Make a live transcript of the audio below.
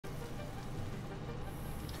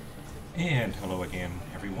And hello again,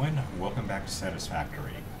 everyone. Welcome back to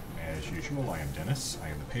Satisfactory. As usual, I am Dennis. I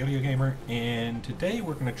am the PaleoGamer, and today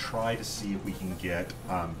we're going to try to see if we can get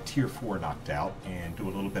Tier 4 knocked out and do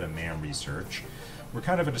a little bit of man research. We're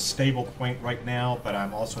kind of at a stable point right now, but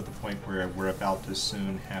I'm also at the point where we're about to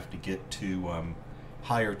soon have to get to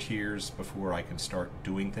higher tiers before I can start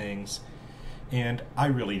doing things. And I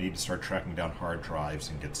really need to start tracking down hard drives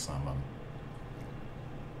and get some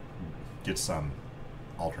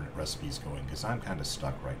alternate recipes going, because I'm kind of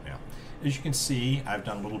stuck right now. As you can see, I've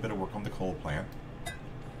done a little bit of work on the coal plant.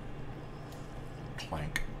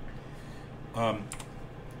 Clank.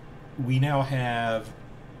 We now have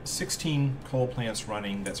 16 coal plants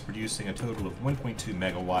running that's producing a total of 1.2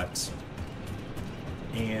 megawatts.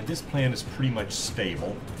 And this plant is pretty much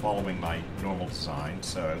stable, following my normal design.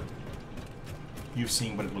 So you've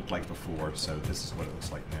seen what it looked like before, so this is what it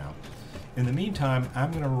looks like now. In the meantime,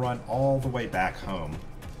 I'm going to run all the way back home.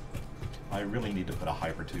 I really need to put a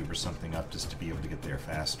hypertube or something up just to be able to get there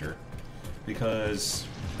faster. Because,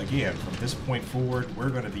 again, from this point forward,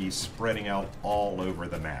 we're going to be spreading out all over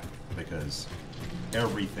the map. Because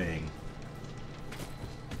everything...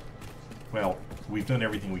 Well, we've done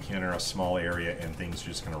everything we can in a small area, and things are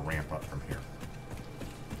just going to ramp up from here.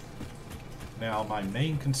 Now, my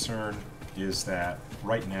main concern is that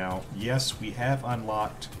right now, yes, we have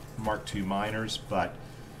unlocked Mark II miners, but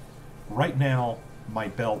right now my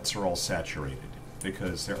belts are all saturated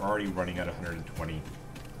because they're already running at 120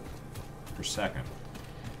 per second.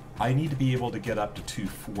 I need to be able to get up to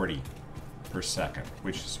 240 per second,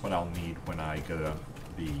 which is what I'll need when I go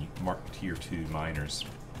the Tier 2 miners,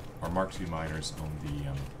 or Mark II miners on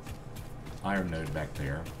the iron node back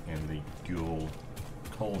there and the dual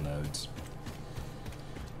coal nodes.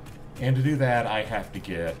 And to do that, I have to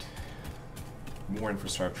get more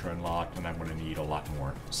infrastructure unlocked, and I'm going to need a lot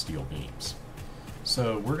more steel beams.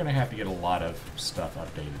 So we're going to have to get a lot of stuff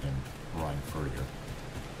updated and run further.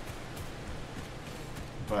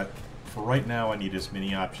 But for right now, I need as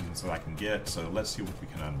many options as I can get, so let's see what we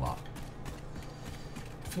can unlock.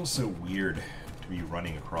 It feels so weird to be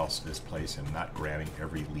running across this place and not grabbing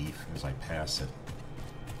every leaf as I pass it.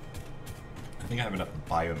 I think I have enough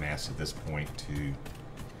biomass at this point to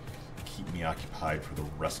keep me occupied for the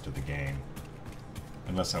rest of the game.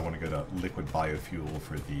 Unless I want to go to liquid biofuel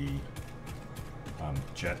for the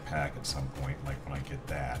jetpack at some point, like when I get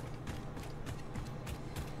that.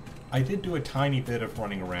 I did do a tiny bit of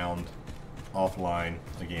running around offline.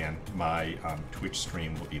 Again, my Twitch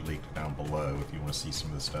stream will be linked down below if you want to see some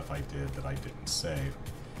of the stuff I did that I didn't save.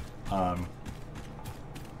 I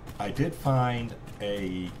did find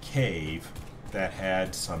a cave that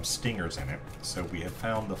had some stingers in it, so we have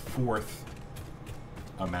found the fourth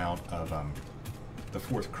amount of the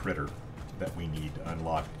fourth critter that we need to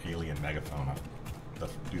unlock alien megafauna,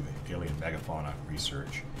 do the alien megafauna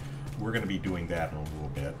research. We're going to be doing that in a little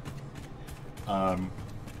bit.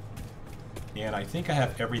 And I think I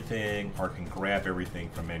have everything, or can grab everything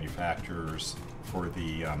from manufacturers for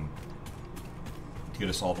the, to get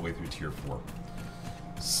us all the way through Tier 4.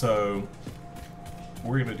 So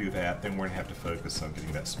we're going to do that, then we're going to have to focus on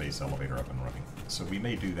getting that space elevator up and running. So we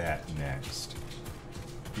may do that next.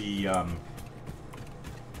 The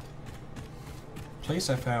place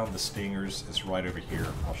I found the stingers is right over here.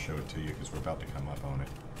 I'll show it to you because we're about to come up on it.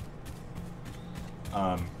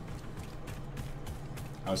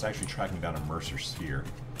 I was actually tracking down a Mercer sphere.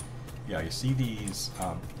 Yeah, you see these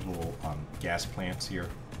little gas plants here?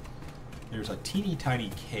 There's a teeny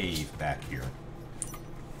tiny cave back here.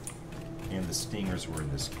 And the stingers were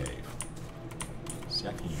in this cave. See,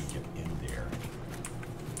 I can even get in there.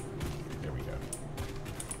 There we go.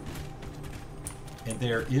 And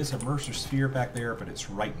there is a Mercer sphere back there, but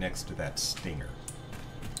it's right next to that stinger,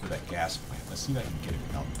 or that gas plant. Let's see if I can get it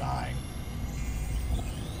without dying.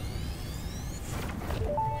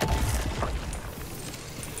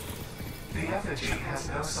 The effigy has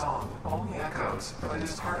no song, only echoes, but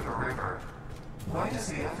is part of a river. Why does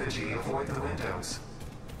the effigy avoid the windows?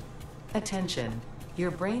 Attention.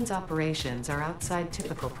 Your brain's operations are outside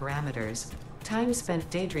typical parameters. Time spent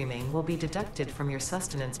daydreaming will be deducted from your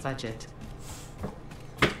sustenance budget.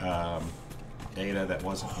 Data, that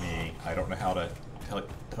wasn't me. I don't know how to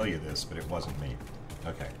tell you this, but it wasn't me.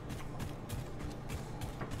 Okay.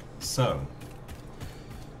 So,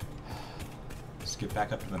 let's get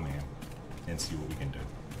back up to the man and see what we can do.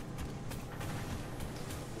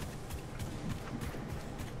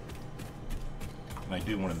 And I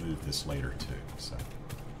do want to move this later too, so.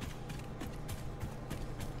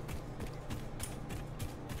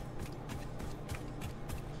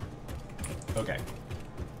 Okay.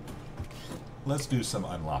 Let's do some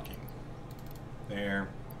unlocking. There.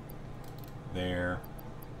 there.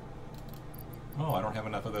 Oh, I don't have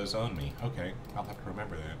enough of those on me. Okay, I'll have to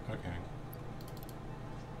remember that. Okay.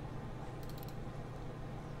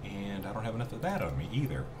 And I don't have enough of that on me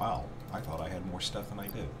either. Wow, I thought I had more stuff than I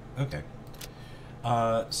did. Okay.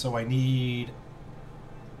 So I need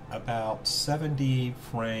about 70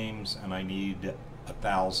 frames, and I need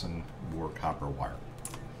 1,000 more copper wire.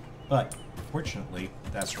 But, fortunately,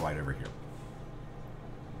 that's right over here.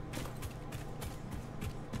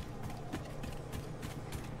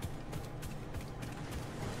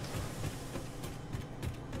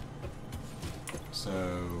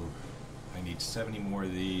 So, I need 70 more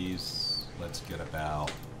of these. Let's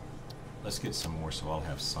get some more so I'll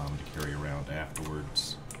have some to carry around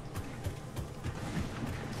afterwards.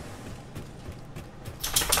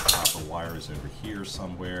 Copper wire is over here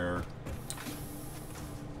somewhere.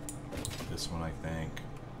 This one, I think.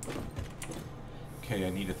 Okay,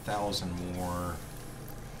 I need 1,000 more.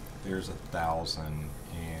 There's 1,000, and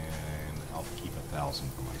I'll keep 1,000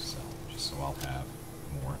 for myself, just so I'll have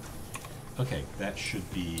more. Okay, that should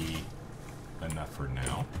be enough for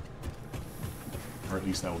now. Or at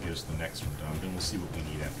least that will get us the next one done. Then we'll see what we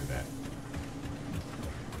need after that.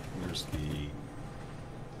 Where's the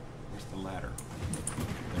ladder?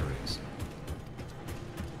 There it is.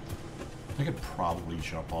 I could probably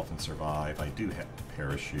jump off and survive. I do have a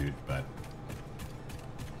parachute, but...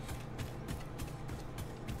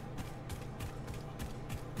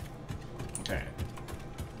 Okay.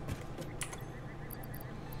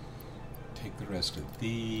 Take the rest of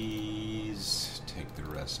these. Take the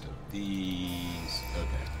rest of these.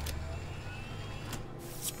 Okay.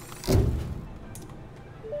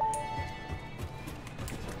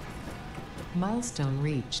 Milestone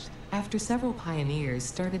reached. After several pioneers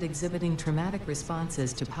started exhibiting traumatic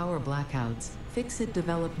responses to power blackouts, Fixit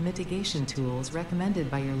developed mitigation tools recommended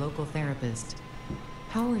by your local therapist.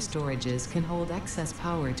 Power storages can hold excess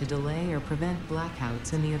power to delay or prevent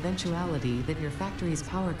blackouts in the eventuality that your factory's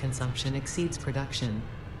power consumption exceeds production.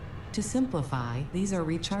 To simplify, these are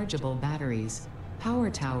rechargeable batteries.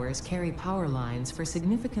 Power towers carry power lines for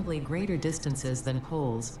significantly greater distances than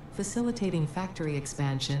poles, facilitating factory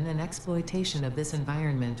expansion and exploitation of this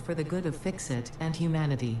environment for the good of Fixit and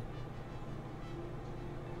humanity.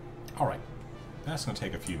 Alright, that's going to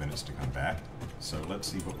take a few minutes to come back, so let's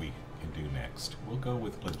see what we can do next. We'll go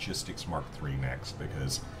with Logistics Mark III next,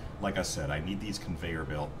 because, like I said, I need these conveyor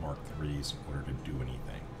belt Mark IIIs in order to do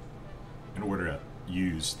anything, in order to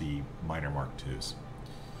use the minor Mark IIs.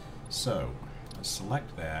 So,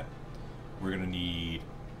 select that. We're going to need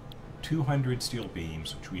 200 steel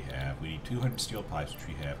beams, which we have. We need 200 steel pipes, which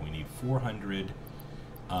we have. We need 400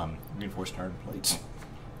 reinforced iron plates.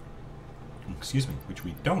 Excuse me, which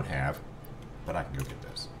we don't have, but I can go get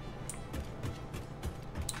those.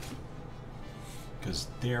 Because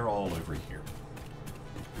they're all over here.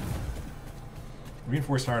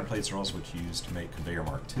 Reinforced iron plates are also what's used to make conveyor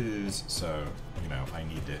Mark IIs, so, you know, I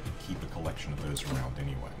need to keep a collection of those around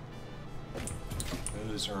anyway.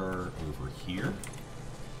 Those are over here.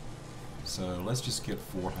 So let's just get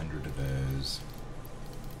 400 of those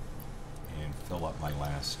and fill up my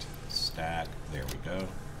last stack. There we go.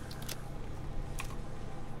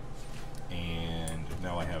 And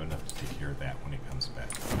now I have enough to take care of that when it comes back.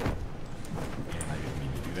 And I didn't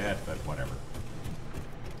mean to do that, but whatever.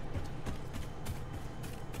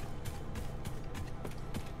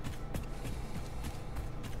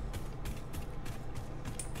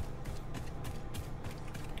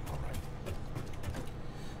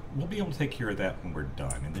 We'll be able to take care of that when we're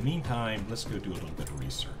done. In the meantime, let's go do a little bit of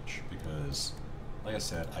research, because, like I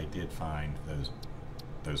said, I did find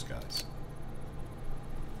those guys.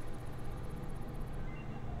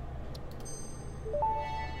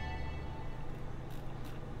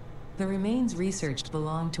 The remains researched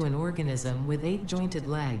belong to an organism with 8 jointed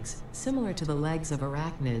legs, similar to the legs of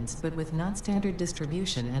arachnids but with non-standard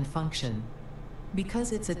distribution and function.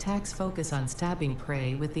 Because its attacks focus on stabbing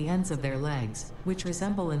prey with the ends of their legs, which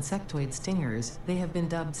resemble insectoid stingers, they have been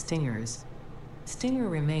dubbed stingers. Stinger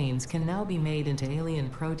remains can now be made into alien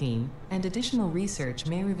protein, and additional research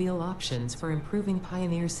may reveal options for improving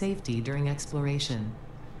pioneer safety during exploration.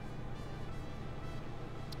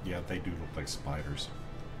 Yeah, they do look like spiders.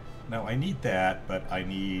 Now I need that, but I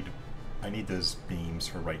need those beams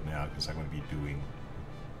for right now because I'm going to be doing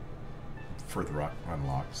further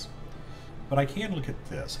unlocks. But I can look at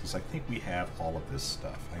this, because I think we have all of this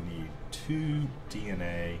stuff. I need 2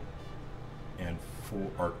 DNA and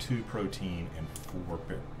 2 protein and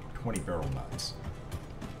 20 barrel nuts.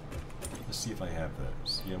 Let's see if I have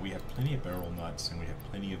those. Yeah, we have plenty of barrel nuts and we have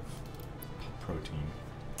plenty of protein.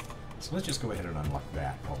 So let's just go ahead and unlock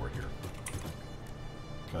that while we're here.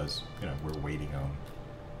 because, you know, we're waiting on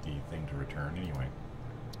the thing to return anyway.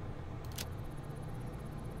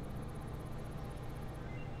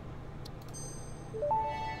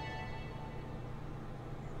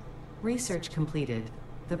 Research completed.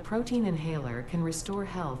 The protein inhaler can restore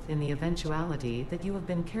health in the eventuality that you have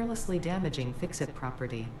been carelessly damaging fix-it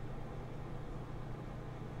property.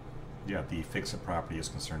 Yeah, the fix-it property is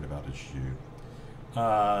concerned about is you.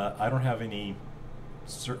 I don't have any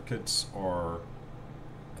circuits or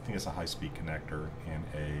I think it's a high-speed connector and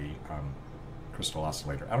a crystal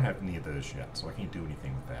oscillator. I don't have any of those yet, so I can't do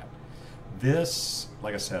anything with that. This,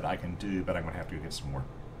 like I said, I can do, but I'm going to have to go get some more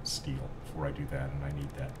steel before I do that, and I need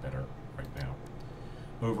that better right now.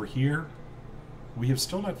 Over here, we have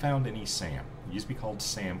still not found any SAM. It used to be called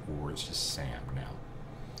SAM ore, it's just SAM now.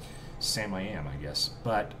 SAM-I-AM, I guess.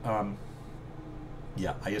 But,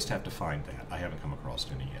 yeah, I just have to find that. I haven't come across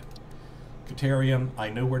any yet. Caterium, I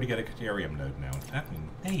know where to get a Caterium node now. In fact,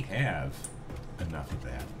 we may have enough of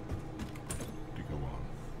that to go on.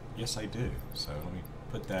 Yes, I do. So let me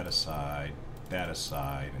put that aside,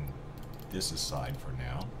 and this aside for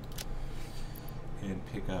now, and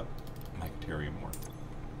pick up my Caterium ore.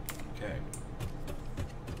 Okay.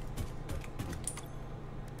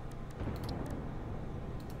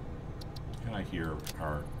 And I hear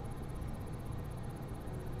our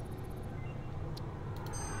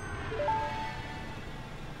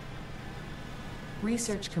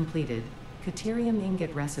Research completed. Caterium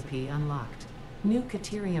ingot recipe unlocked. New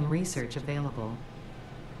Caterium research available.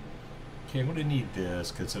 Okay, I'm going to need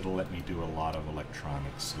this because it'll let me do a lot of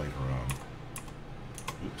electronics later on.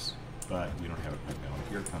 Oops, but we don't have it right now.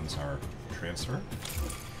 Here comes our transfer.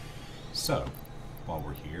 So, while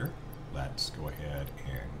we're here, let's go ahead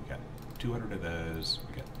and we got 200 of those.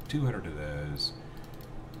 We got 200 of those.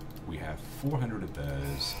 We have 400 of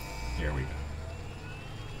those. There we go.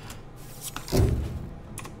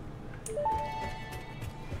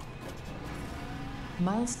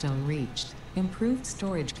 Milestone reached. Improved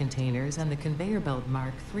storage containers and the conveyor belt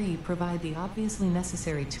Mark III provide the obviously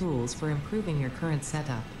necessary tools for improving your current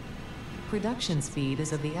setup. Production speed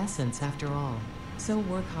is of the essence after all. So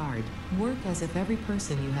work hard. Work as if every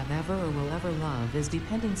person you have ever or will ever love is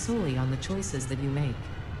depending solely on the choices that you make.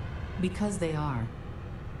 Because they are.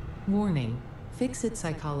 Warning. Fix-it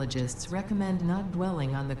psychologists recommend not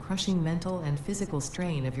dwelling on the crushing mental and physical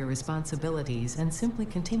strain of your responsibilities and simply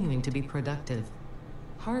continuing to be productive.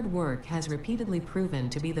 Hard work has repeatedly proven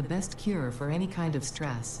to be the best cure for any kind of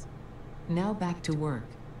stress. Now back to work.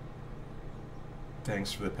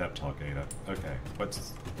 Thanks for the pep talk, Ada. Okay,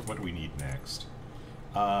 what do we need next?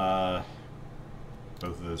 Both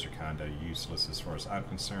of those are kind of useless as far as I'm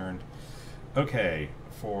concerned. Okay,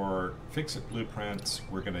 for fix-it blueprints,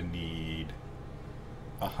 we're going to need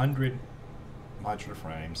 100 modular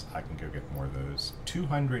frames. I can go get more of those.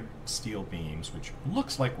 200 steel beams, which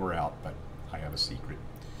looks like we're out, but I have a secret.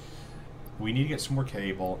 We need to get some more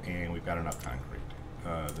cable, and we've got enough concrete.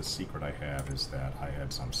 The secret I have is that I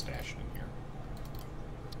had some stashed in here.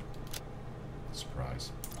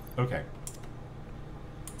 Surprise. Okay.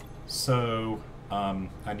 So,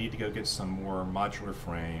 I need to go get some more modular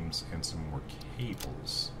frames and some more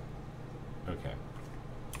cables. Okay.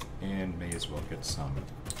 And may as well get some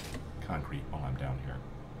concrete while I'm down here.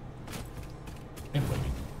 And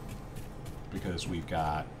waiting. Because we've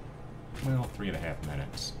got, well, 3.5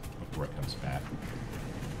 minutes before it comes back.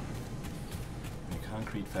 The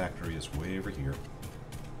concrete factory is way over here.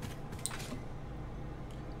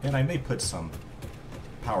 And I may put some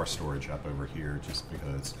power storage up over here just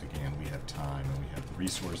because, again, we have time and we have the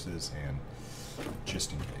resources and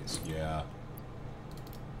just in case. Yeah.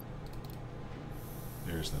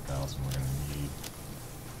 There's the 1,000 we're going to need.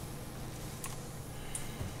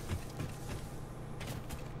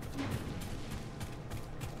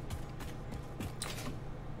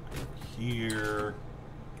 Here,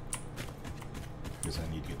 because I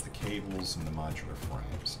need to get the cables and the modular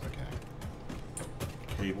frames. Okay.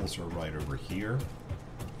 Cables are right over here.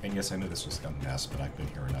 And yes, I know this was a mess, but I've been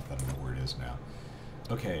here enough that I know where it is now.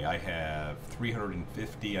 Okay, I have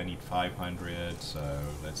 350. I need 500, so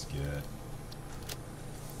let's get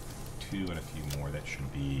 2 and a few more. That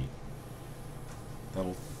should be,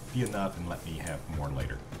 that'll be enough and let me have more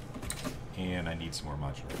later. And I need some more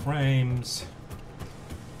modular frames.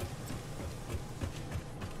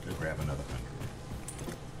 Go grab another 100.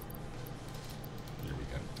 There we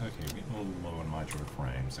go. Okay, we're getting a little low on modular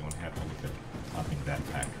frames. I'm going to have to look at upping that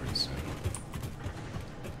factory soon.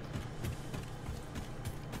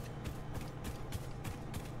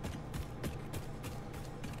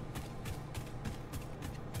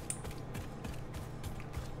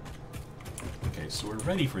 Okay, so we're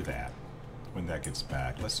ready for that. when that gets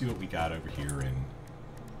back. Let's see what we got over here in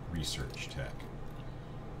research tech.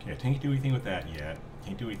 Okay, I can't do anything with that yet.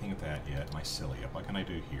 Can't do anything with that yet. My silly. What can I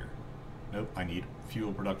do here? Nope, I need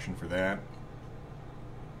fuel production for that.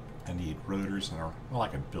 I need rotors, well, I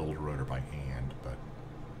can build a rotor by hand, but...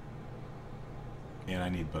 And I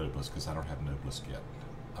need Boblisk, because I don't have Noblisk yet.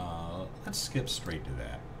 Let's skip straight to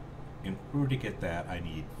that. In order to get that, I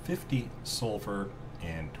need 50 sulfur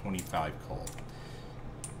and 25 coal.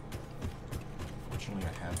 Fortunately,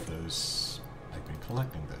 I have those. I've been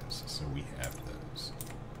collecting those, so we have those.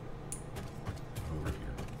 Over here.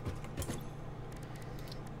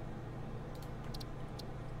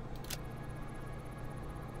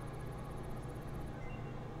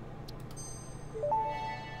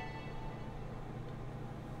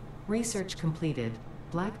 Research completed.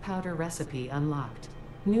 Black powder recipe unlocked.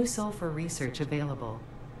 New sulfur research available.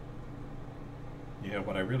 Yeah,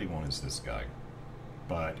 what I really want is this guy.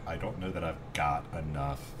 But I don't know that I've got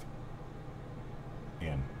enough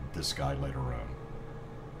in this guy later on.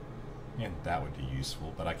 And that would be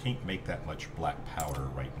useful, but I can't make that much black powder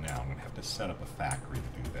right now. I'm going to have to set up a factory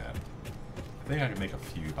to do that. I think I can make a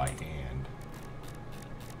few by hand.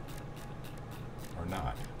 Or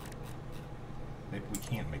not. Maybe we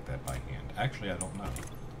can't make that by hand. Actually, I don't know.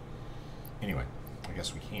 Anyway, I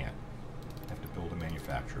guess we can't. I have to build a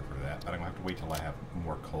manufacturer for that, but I'm going to have to wait till I have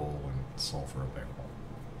more coal and sulfur available.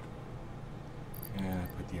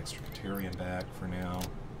 And put the extra Caterian back for now.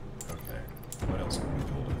 Okay, what else can we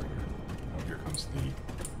build over here? Oh, here comes the...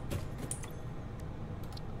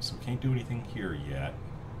 So we can't do anything here yet.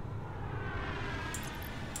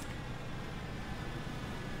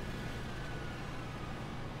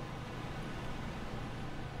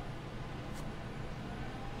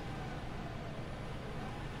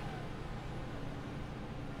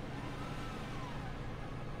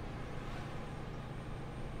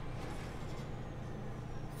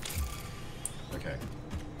 Okay.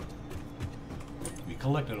 We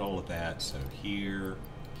collected all of that, so here,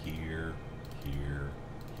 here, here,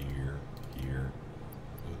 here, here,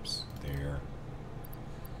 oops, there,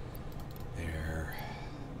 there,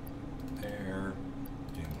 there,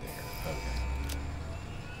 and there.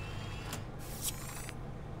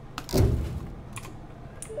 Okay.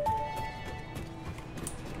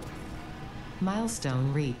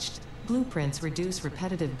 Milestone reached. Blueprints reduce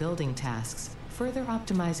repetitive building tasks, further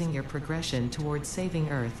optimizing your progression towards saving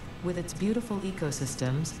Earth, with its beautiful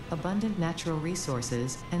ecosystems, abundant natural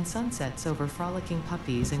resources, and sunsets over frolicking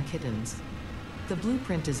puppies and kittens. The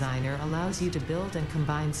blueprint designer allows you to build and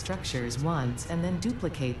combine structures once and then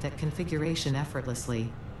duplicate that configuration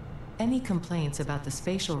effortlessly. Any complaints about the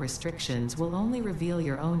spatial restrictions will only reveal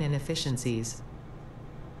your own inefficiencies.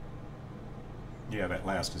 Yeah, that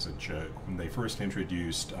last is a joke. When they first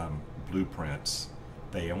introduced blueprints,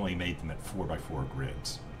 they only made them at 4x4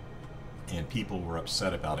 grids. And people were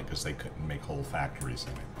upset about it because they couldn't make whole factories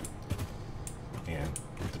in it. And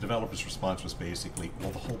the developer's response was basically,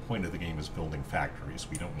 well, the whole point of the game is building factories.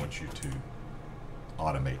 We don't want you to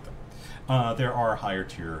automate them. There are higher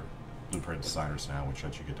tier blueprint designers now, which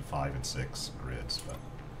let you get to 5 and 6 grids. But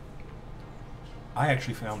I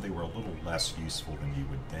actually found they were a little less useful than you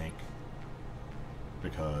would think,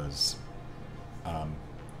 because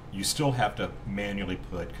you still have to manually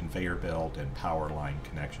put conveyor belt and power line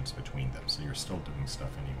connections between them, so you're still doing stuff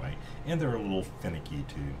anyway. And they're a little finicky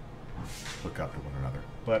to hook up to one another,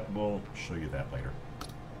 but we'll show you that later.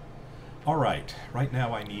 Alright, right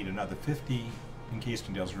now I need another 50 encased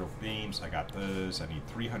industrial beams. I got those. I need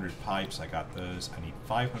 300 pipes. I got those. I need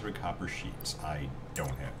 500 copper sheets. I don't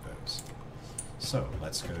have those. So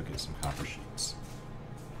let's go get some copper sheets.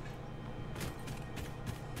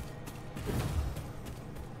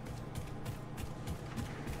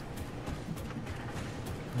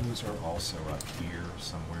 Those are also up here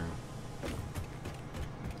somewhere.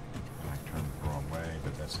 I turned the wrong way,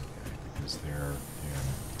 but that's okay, because they're in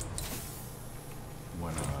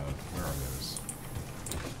one of, where are those?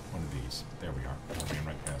 One of these. There we are. I ran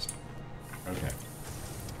right past it. Okay.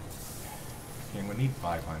 Okay, we need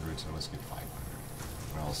 500, so let's get 500.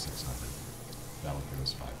 Well, 600. That'll give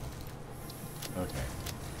us 500. Okay.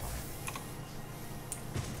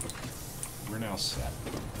 Fine. We're now set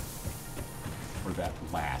for that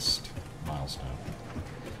last milestone.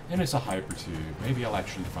 And it's a hypertube. Maybe I'll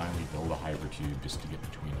actually finally build a hypertube just to get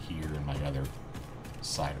between here and my other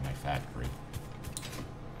side of my factory.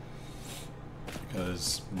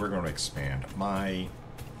 Because we're going to expand.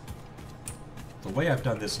 The way I've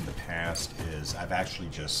done this in the past is I've actually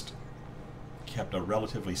just kept a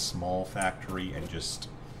relatively small factory and just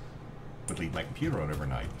would leave my computer on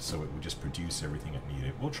overnight, so it would just produce everything it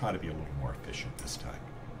needed. We'll try to be a little more efficient this time.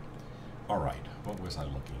 Alright. was I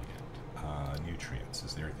looking at? Nutrients.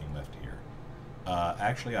 Is there anything left here?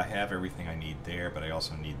 Actually, I have everything I need there, but I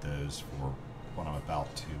also need those for what I'm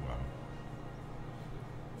about to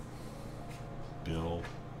build.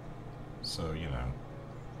 So, you know.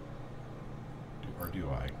 Or do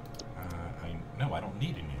I? No, I don't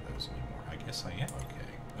need any of those anymore. I guess I am okay.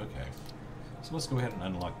 Okay. So let's go ahead and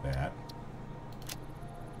unlock that.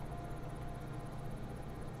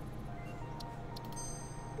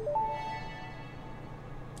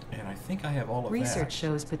 And I think I have all of that. Research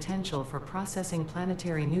shows potential for processing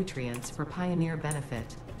planetary nutrients for pioneer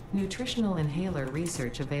benefit. Nutritional inhaler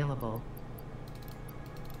research available.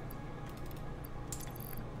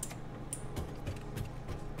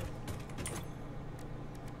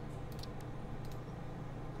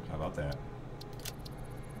 How about that?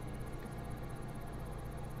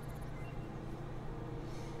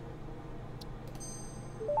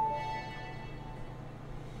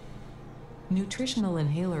 Nutritional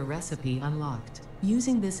inhaler recipe unlocked.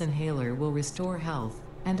 Using this inhaler will restore health,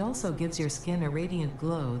 and also gives your skin a radiant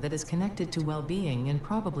glow that is connected to well-being and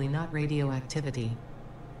probably not radioactivity.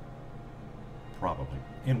 Probably.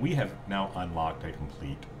 And we have now unlocked a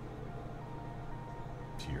complete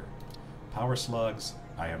tier. Power slugs.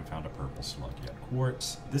 I haven't found a purple slug yet.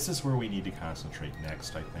 Quartz. This is where we need to concentrate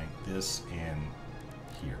next, I think. This and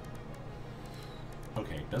here.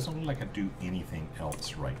 Okay, doesn't look like I do anything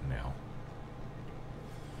else right now.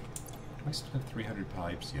 Do I still have 300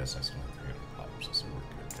 pipes? Yes, I still have 300 pipes, so we're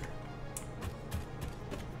good there.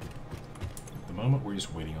 At the moment, we're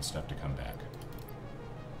just waiting on stuff to come back.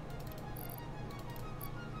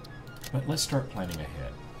 But let's start planning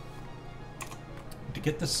ahead. To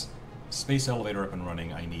get this space elevator up and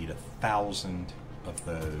running, I need 1,000 of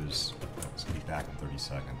those. It's going to be back in 30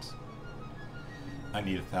 seconds. I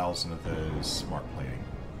need 1,000 of those smart plating,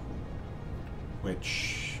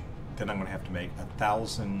 which then I'm going to have to make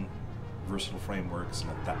 1,000 versatile frameworks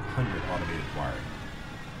and 100 automated wiring.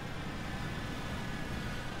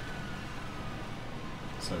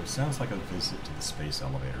 So it sounds like a visit to the space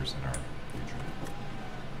elevators in our future.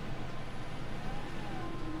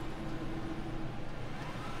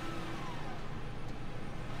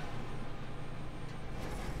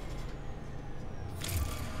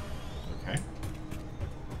 Okay.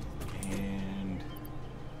 And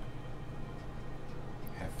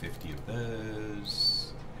have 50 of those.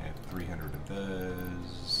 Have 300 of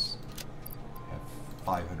those. Have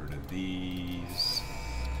 500 of these.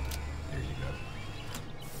 There you go.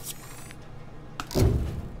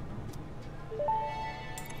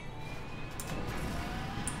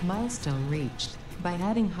 Milestone reached. By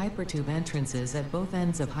adding hypertube entrances at both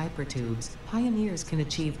ends of hypertubes, pioneers can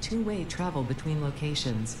achieve two-way travel between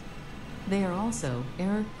locations. They are also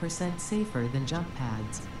 % safer than jump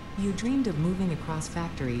pads. You dreamed of moving across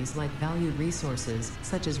factories like valued resources,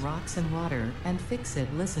 such as rocks and water, and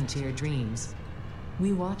Fix-It listened to your dreams.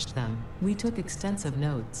 We watched them. We took extensive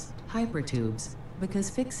notes. Hypertubes. Because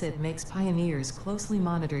Fix-It makes pioneers' closely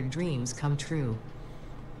monitored dreams come true.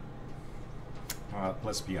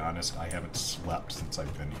 Let's be honest, I haven't slept since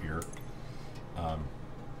I've been here.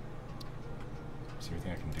 Is there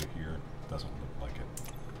anything I can do here? Doesn't look like it.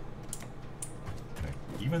 Okay.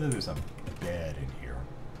 Even though there's a bed in here,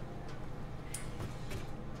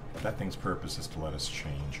 that thing's purpose is to let us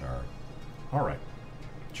change our... Alright.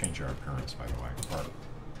 Change our appearance, by the way. Or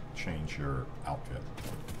change your outfit.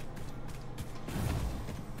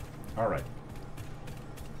 Alright.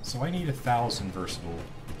 So I need 1,000 versatile...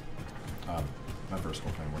 not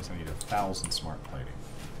versatile frameworks, I need 1,000 smart plating,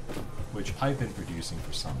 which I've been producing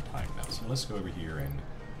for some time now. So let's go over here and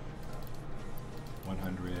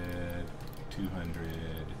 100,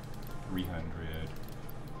 200, 300,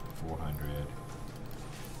 400,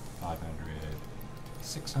 500,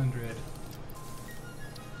 600.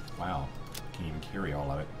 Wow, can't even carry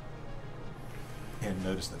all of it. And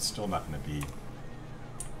notice that's still not going to be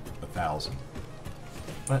 1,000.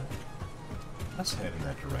 But let's head in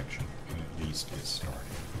that direction and at least get started.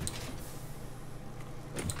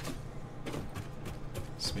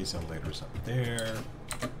 Space elevator's up there.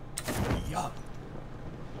 Yup.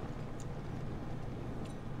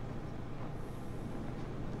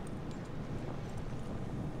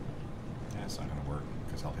 That's not going to work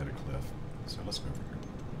because I'll hit a cliff. So let's go over here.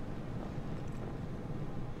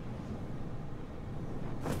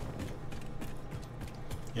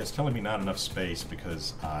 Yeah, it's telling me not enough space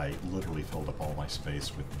because I literally filled up all my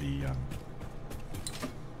space with the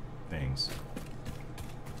things.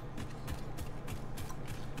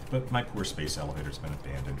 But my poor space elevator's been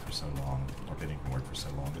abandoned for so long, or been ignored for so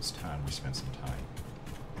long. It's time we spent some time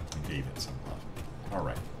and gave it some love.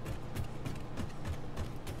 Alright.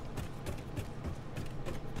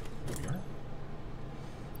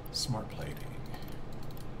 Smart plating.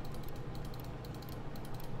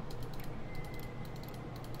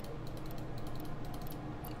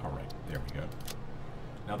 All right, there we go.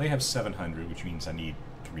 Now they have 700, which means I need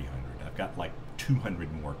 300. I've got like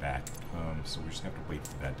 200 more back, so we just have to wait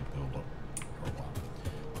for that to build up for a while.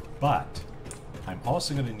 But I'm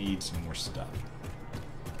also going to need some more stuff.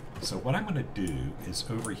 So what I'm going to do is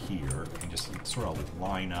over here and just sort of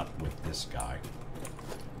line up with this guy.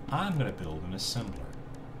 I'm going to build an assembler,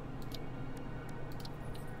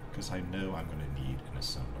 because I know I'm going to need an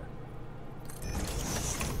assembler.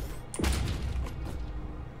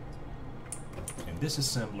 And this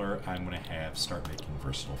assembler I'm going to have start making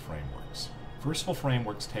versatile frameworks. Versatile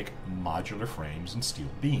frameworks take modular frames and steel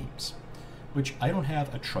beams, which I don't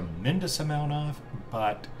have a tremendous amount of,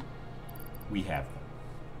 but we have them.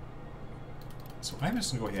 So I'm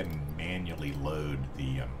just going to go ahead and manually load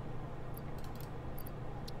the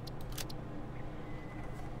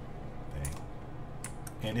thing.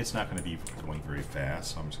 And it's not going to be going very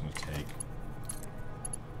fast, so I'm just going to take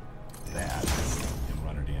that and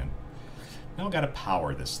run it in. Now I've got to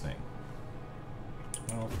power this thing.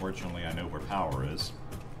 Well, fortunately I know where power is.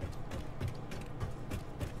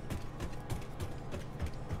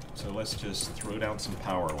 So let's just throw down some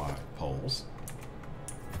power line poles.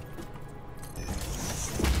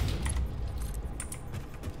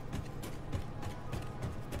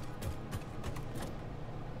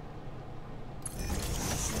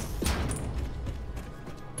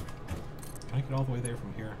 Can I get all the way there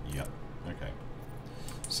from here? Yep. Okay.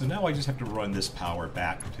 So now I just have to run this power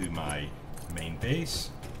back to my main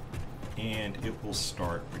base, and it will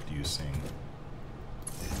start producing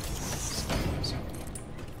stuff.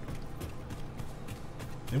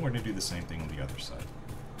 Then we're going to do the same thing on the other side.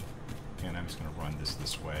 And I'm just going to run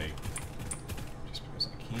this way, just because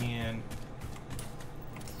I can.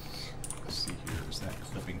 Let's see here, is that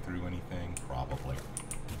clipping through anything? Probably.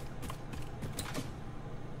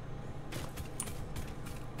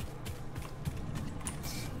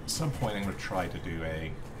 At some point I'm going to try to do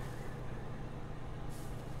a...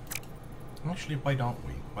 Actually, why don't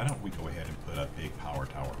we? Why don't we go ahead and put a big power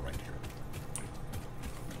tower right here?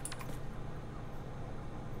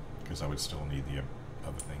 Because I would still need the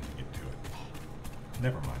other thing to get to it.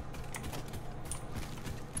 Never mind.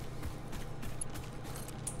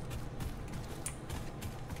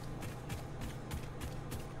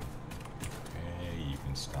 Okay, you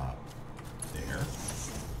can stop there.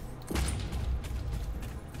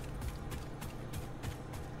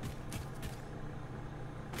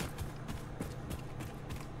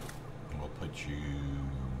 And we'll put you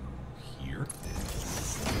here.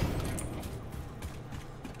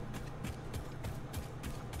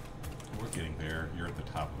 Getting there. You're at the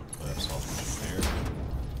top of a cliff, so I'll put you there.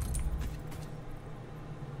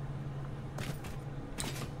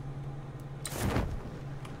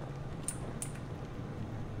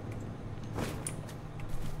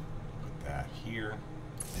 Put that here.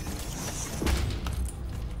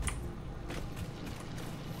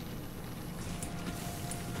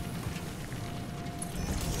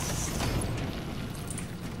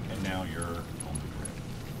 And now you're on the grid.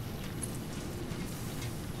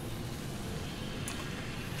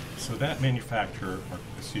 So that manufacturer, or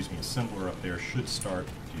excuse me, assembler up there should start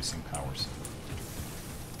producing power soon.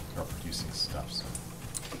 Start producing stuff soon.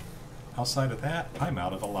 Outside of that, I'm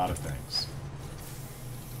out of a lot of things.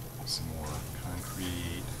 Some more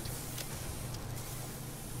concrete.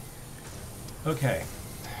 Okay.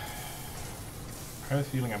 I have a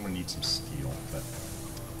feeling I'm going to need some steel, but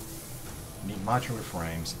I need modular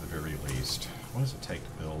frames at the very least. What does it take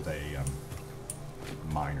to build a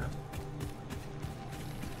miner?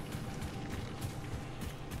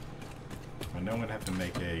 I know I'm going to have to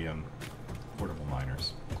make a portable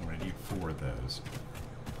miners. I'm going to need 4 of those.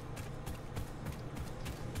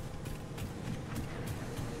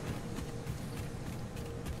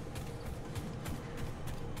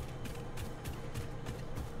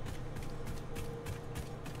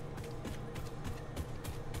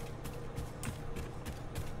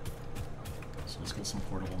 So let's get some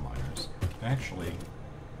portable miners. Actually,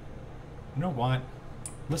 you know what?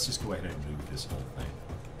 Let's just go ahead and move this whole thing.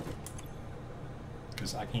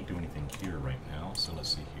 Because I can't do anything here right now, so let's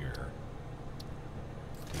see here.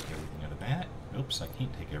 Take everything out of that. Oops, I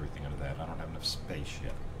can't take everything out of that. I don't have enough space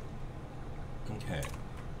yet. Okay.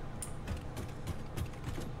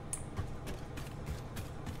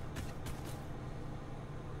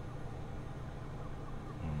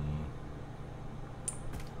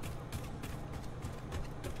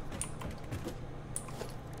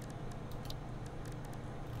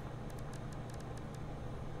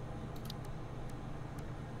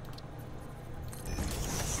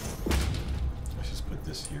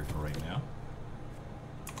 this here for right now.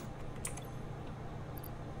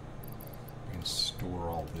 And store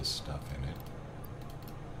all this stuff in it.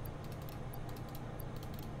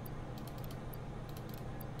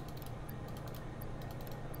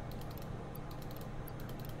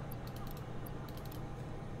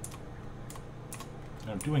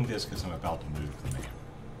 I'm doing this because I'm about to move the man.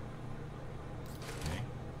 Okay.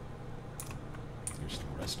 There's the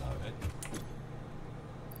rest of it.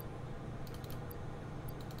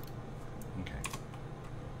 Okay.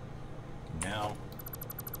 Now,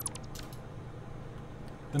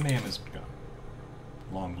 the man is gone.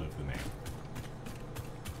 Long live the man.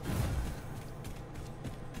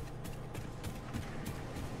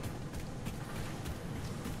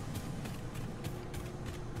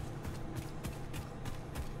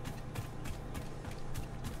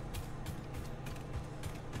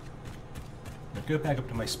 Go back up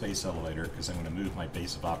to my space elevator because I'm going to move my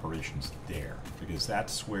base of operations there because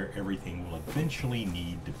that's where everything will eventually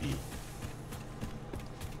need to be.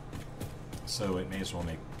 So it may as well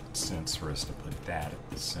make sense for us to put that at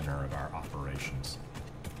the center of our operations.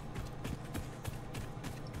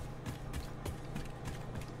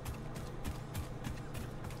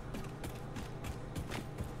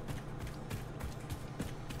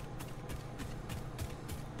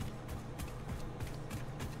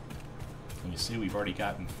 You see, we've already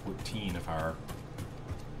gotten 14 of our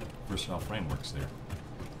versatile frameworks there.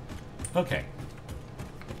 Okay.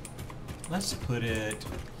 Let's put it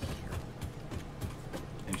here.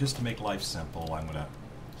 And just to make life simple, I'm going to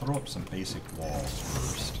throw up some basic walls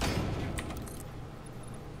first.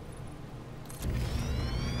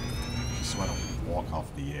 Just so I don't walk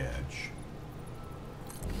off the edge.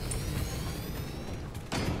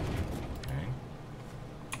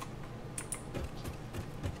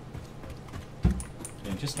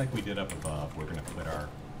 Just like we did up above, we're going to put our,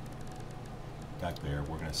 back there,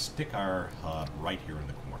 we're going to stick our hub right here in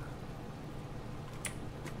the corner.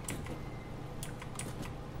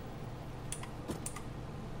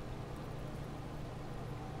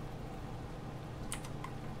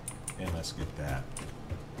 And let's get that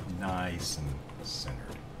nice and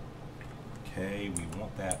centered. Okay, we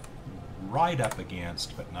want that right up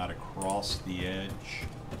against, but not across the edge.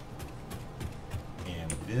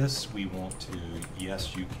 And this we want to,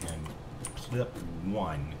 yes, you can clip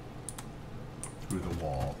one through the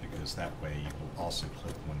wall, because that way you will also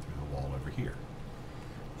clip one through the wall over here.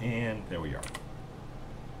 And there we are.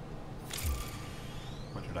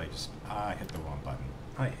 What did I just, I hit the wrong button.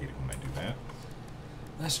 I hate it when I do that.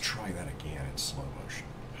 Let's try that again in slow motion.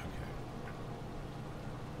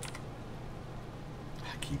 Okay.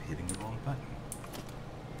 I keep hitting the wrong button.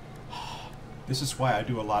 This is why I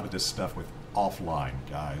do a lot of this stuff with offline,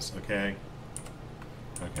 guys, okay?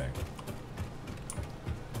 Okay.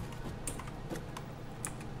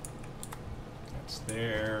 That's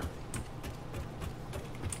there.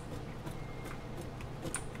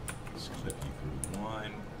 Let's clip you through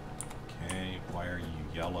one. Okay, why are you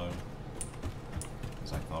yellow?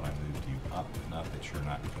 Because I thought I moved you up enough that you're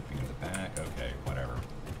not clipping in the back. Okay, whatever.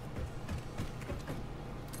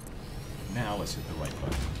 Now let's hit the right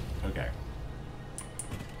button. Okay.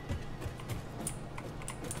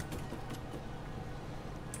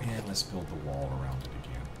 And let's build the wall around it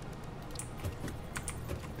again.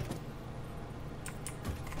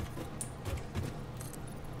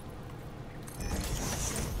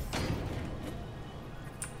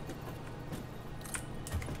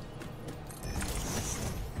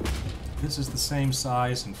 This is the same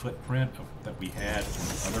size and footprint that we had in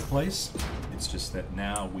the other place. It's just that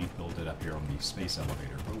now we build it up here on the space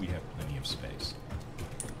elevator, where we have plenty of space.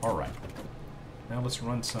 All right. Now let's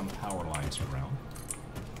run some power lines around.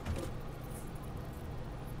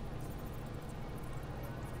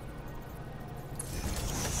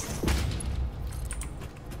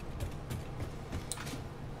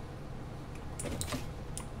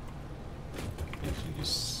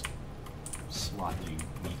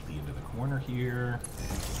 Here.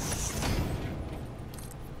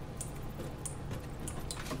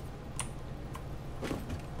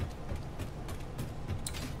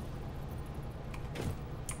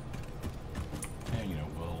 And, you know,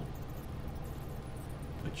 we'll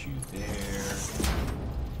put you there.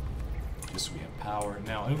 Just so we have power.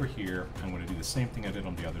 Now, over here, I'm going to do the same thing I did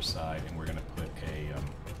on the other side, and we're going to put a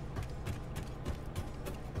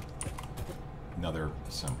another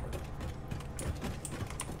assembler.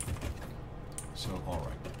 So, all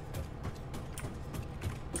right.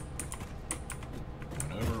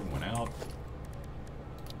 One over, one out.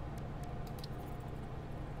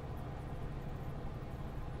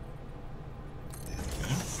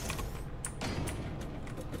 Okay.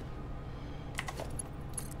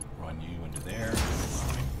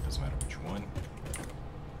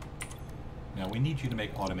 need you to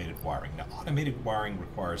make automated wiring. Now, automated wiring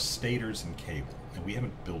requires stators and cable, and we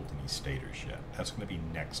haven't built any stators yet. That's going to be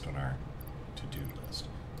next on our to-do list.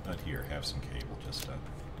 But here, have some cable just to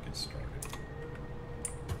get started.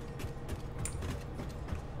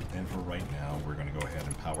 And for right now, we're going to go ahead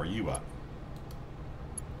and power you up.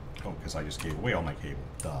 Oh, because I just gave away all my cable.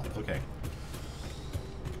 Duh. Okay.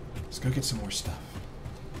 Let's go get some more stuff.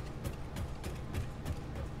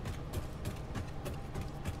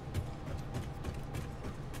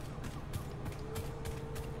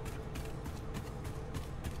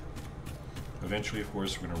 Eventually, of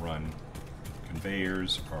course, we're going to run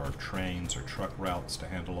conveyors or trains or truck routes to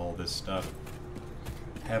handle all this stuff.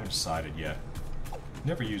 Haven't decided yet.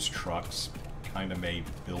 Never used trucks. Kind of may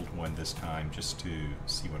build one this time just to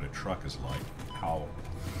see what a truck is like. How.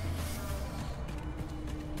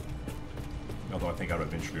 Although I think I would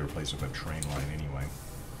eventually replace it with a train line anyway.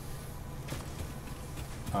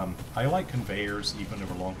 I like conveyors even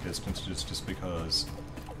over long distances just because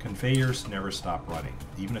conveyors never stop running.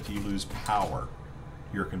 Even if you lose power,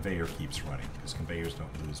 your conveyor keeps running because conveyors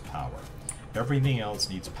don't lose power. Everything else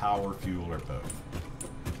needs power, fuel, or both.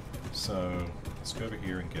 So let's go over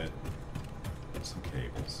here and get some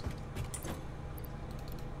cables.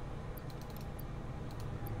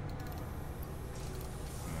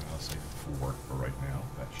 I'll say 4 for right now.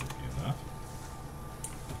 That should be enough.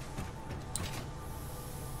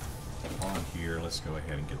 On here, let's go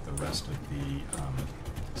ahead and get the rest of the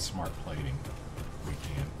smart plating we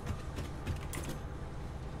can.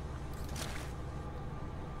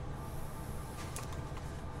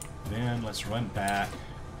 Then let's run back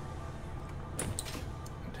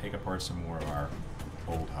and take apart some more of our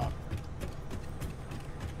old hopper.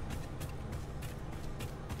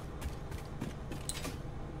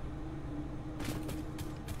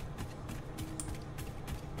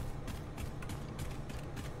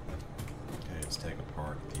 Okay, let's take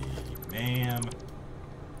apart the MAM.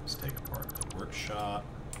 Let's take apart the workshop.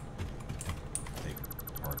 Take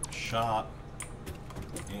apart the shop.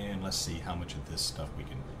 And let's see how much of this stuff we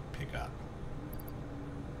can pick up.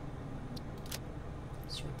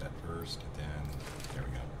 Sort that first, then there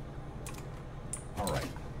we go. All right.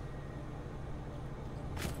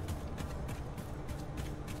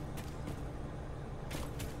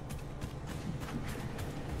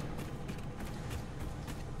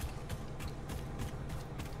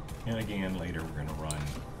 And again, later we're going to run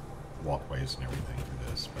walkways and everything for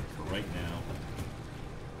this, but for right now,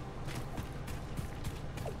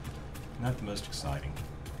 not the most exciting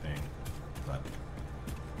thing, but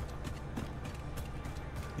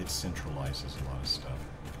it centralizes a lot of stuff.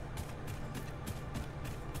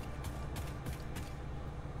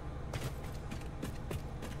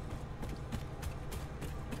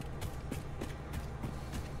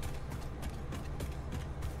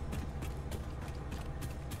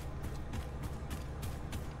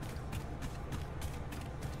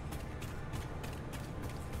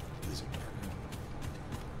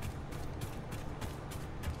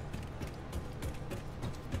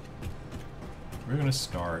 We're going to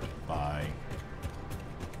start by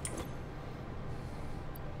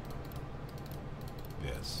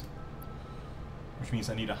this, which means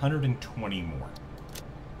I need 120 more,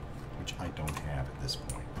 which I don't have at this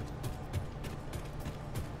point.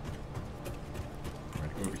 I'm going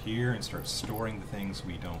to go over here and start storing the things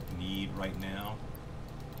we don't need right now.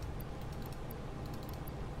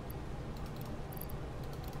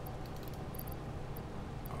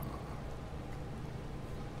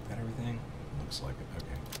 Is that everything? Looks like it.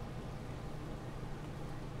 Okay.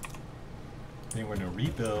 Then we're going to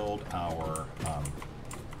rebuild our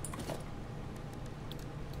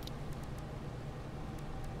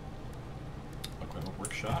equipment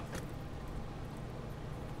workshop.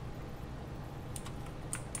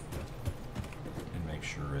 And make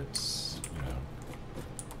sure it's, you know,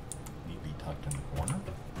 neatly tucked in the corner.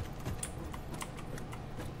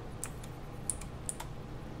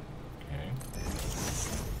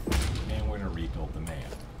 Rebuild the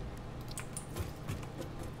man.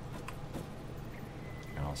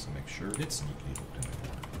 And also make sure it's neatly hooked in the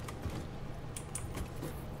corner.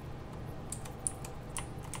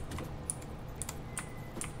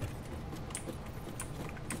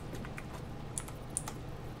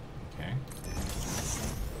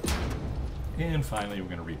 Okay. And finally, we're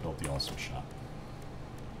going to rebuild the awesome shop,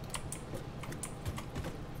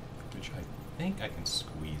 which I think I can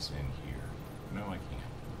squeeze in here. No, I can't.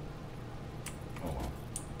 Oh well.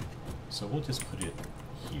 So we'll just put it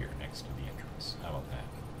here next to the entrance. How about that?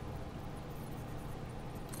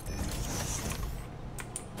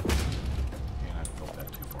 And I built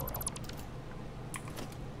that too far out.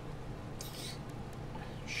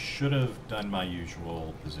 should have done my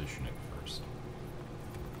usual positioning first.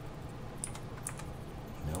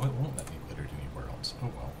 No, it won't let me put it anywhere else.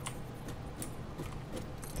 Oh well.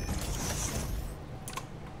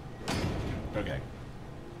 Okay.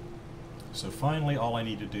 So finally, all I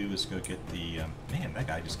need to do is go get the... man, that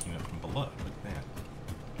guy just came up from below. Look at that.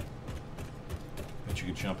 Bet you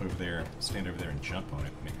could jump over there, stand over there and jump on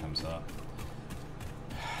it when it comes up.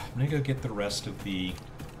 I'm going to go get the rest of the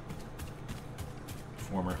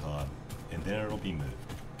former hub, and then it'll be moved.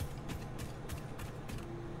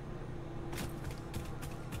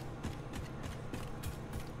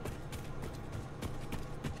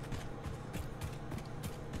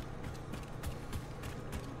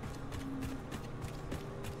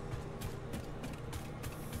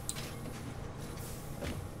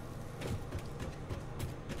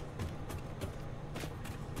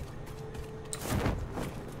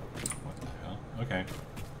 Okay.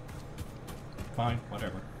 Fine,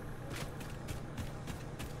 whatever.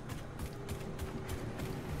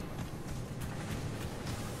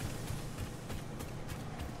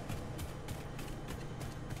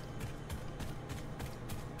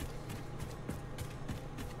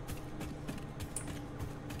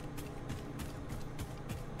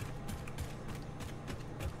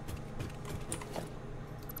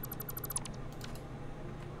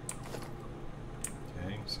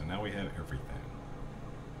 Okay, so now we have everything.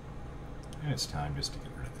 And it's time just to get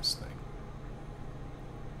rid of this thing.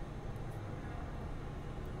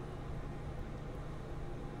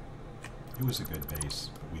 It was a good base,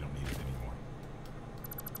 but we don't need it anymore.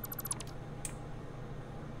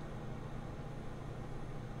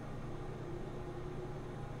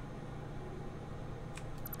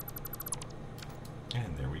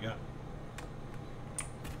 And there we go.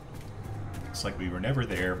 It's like we were never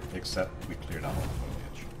there, except we cleared out all the foliage.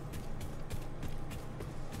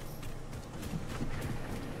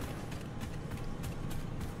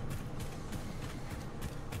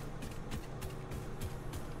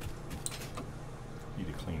 Need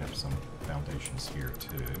to clean up some foundations here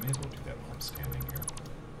too. May as well do that while I'm standing here,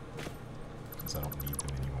 because I don't need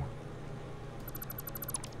them anymore.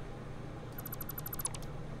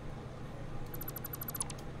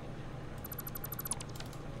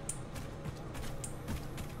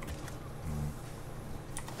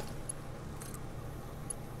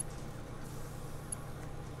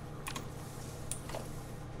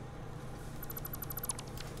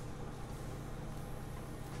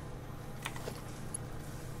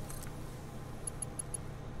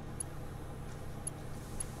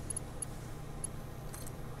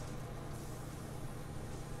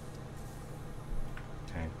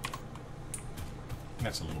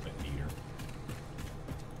 That's a little bit neater.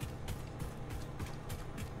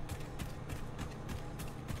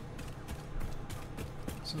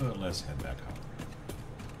 So let's head back home.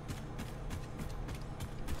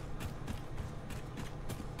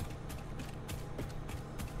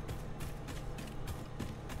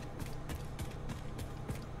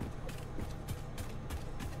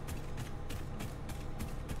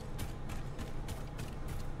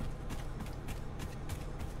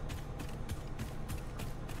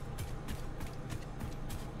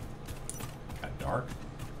 Dark.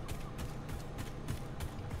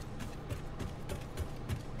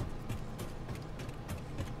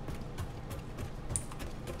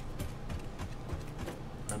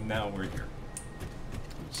 And now we're here.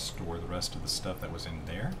 Store the rest of the stuff that was in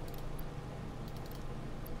there.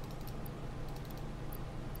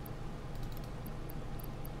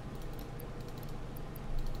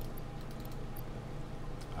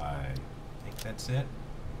 I think that's it.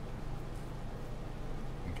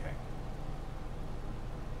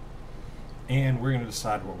 And we're going to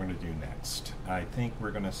decide what we're going to do next. I think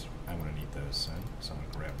we're going to... I'm going to need those soon, so I'm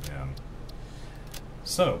going to grab them.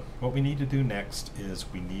 So, what we need to do next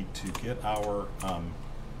is we need to get our... I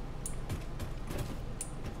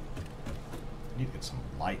need to get some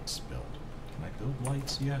lights built. Can I build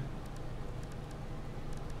lights yet?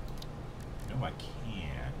 No, I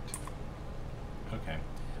can't. Okay.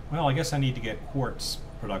 Well, I guess I need to get quartz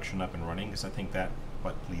production up and running, because I think that's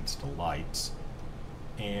what leads to lights.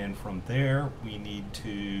 And from there, we need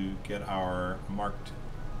to get our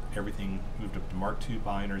everything moved up to Mark II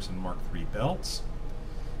binders and Mark III belts.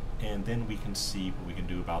 And then we can see what we can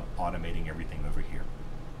do about automating everything over here.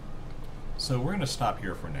 So we're going to stop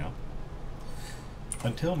here for now.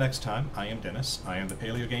 Until next time, I am Dennis, I am the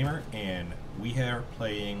PaleoGamer, and we are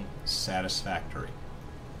playing Satisfactory.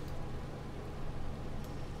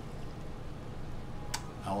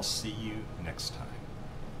 I'll see you next time.